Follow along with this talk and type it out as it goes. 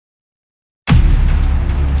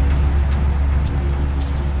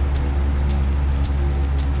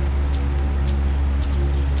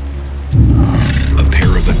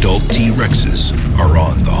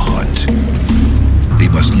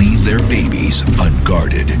is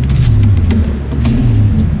unguarded.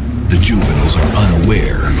 The juveniles are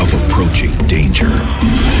unaware of approaching danger.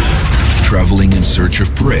 Traveling in search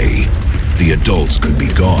of prey, the adults could be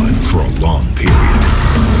gone for a long period.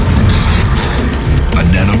 A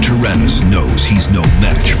Nanotyrannus knows he's no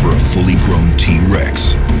match for a fully grown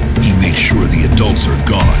T-Rex. He makes sure the adults are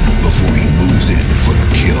gone before he moves in for the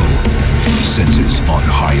kill. Senses on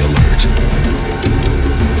high alert.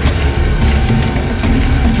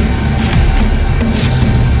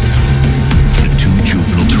 The two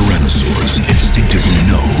juvenile tyrannosaurs instinctively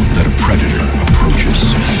know that a predator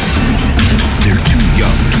approaches. They're too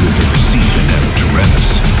young to have ever seen a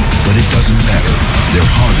Nanotyrannus, but it doesn't matter.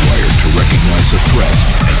 They're hardwired to recognize a threat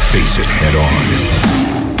and face it head on.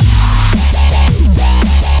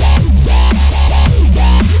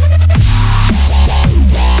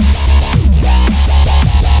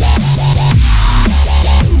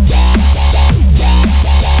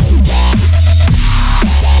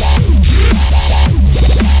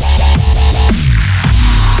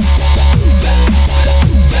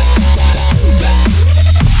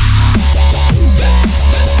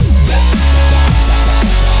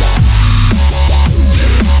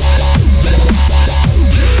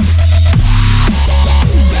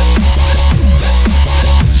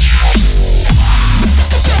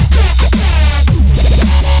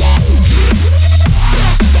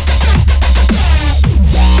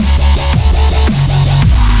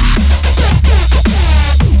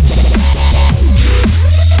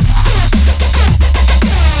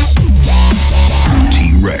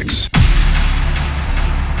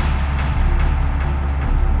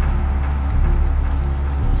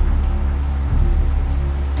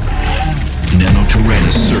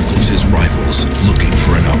 Nanotyrannus circles his rivals, looking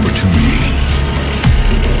for an opportunity.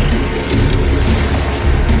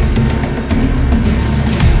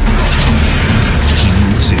 He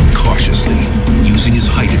moves in cautiously, using his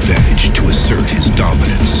height advantage to assert his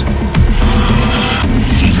dominance.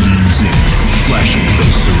 He leans in, flashing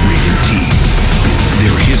those serrated teeth.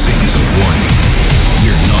 Their hissing is a warning.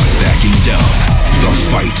 We're not backing down. The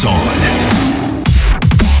fight's on.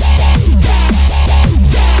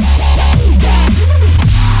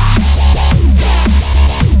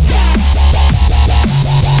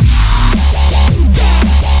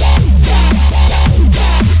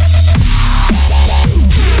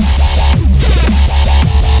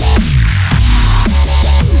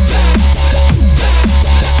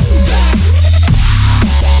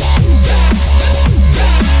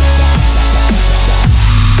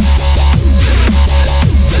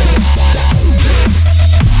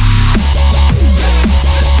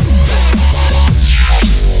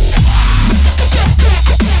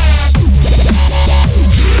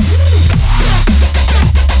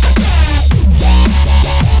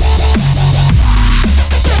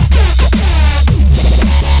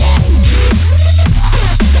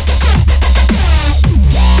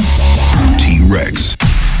 Rex.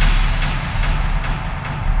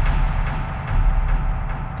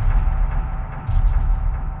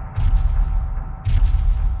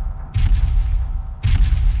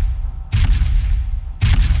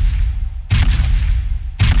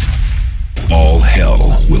 All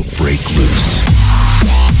hell will break loose.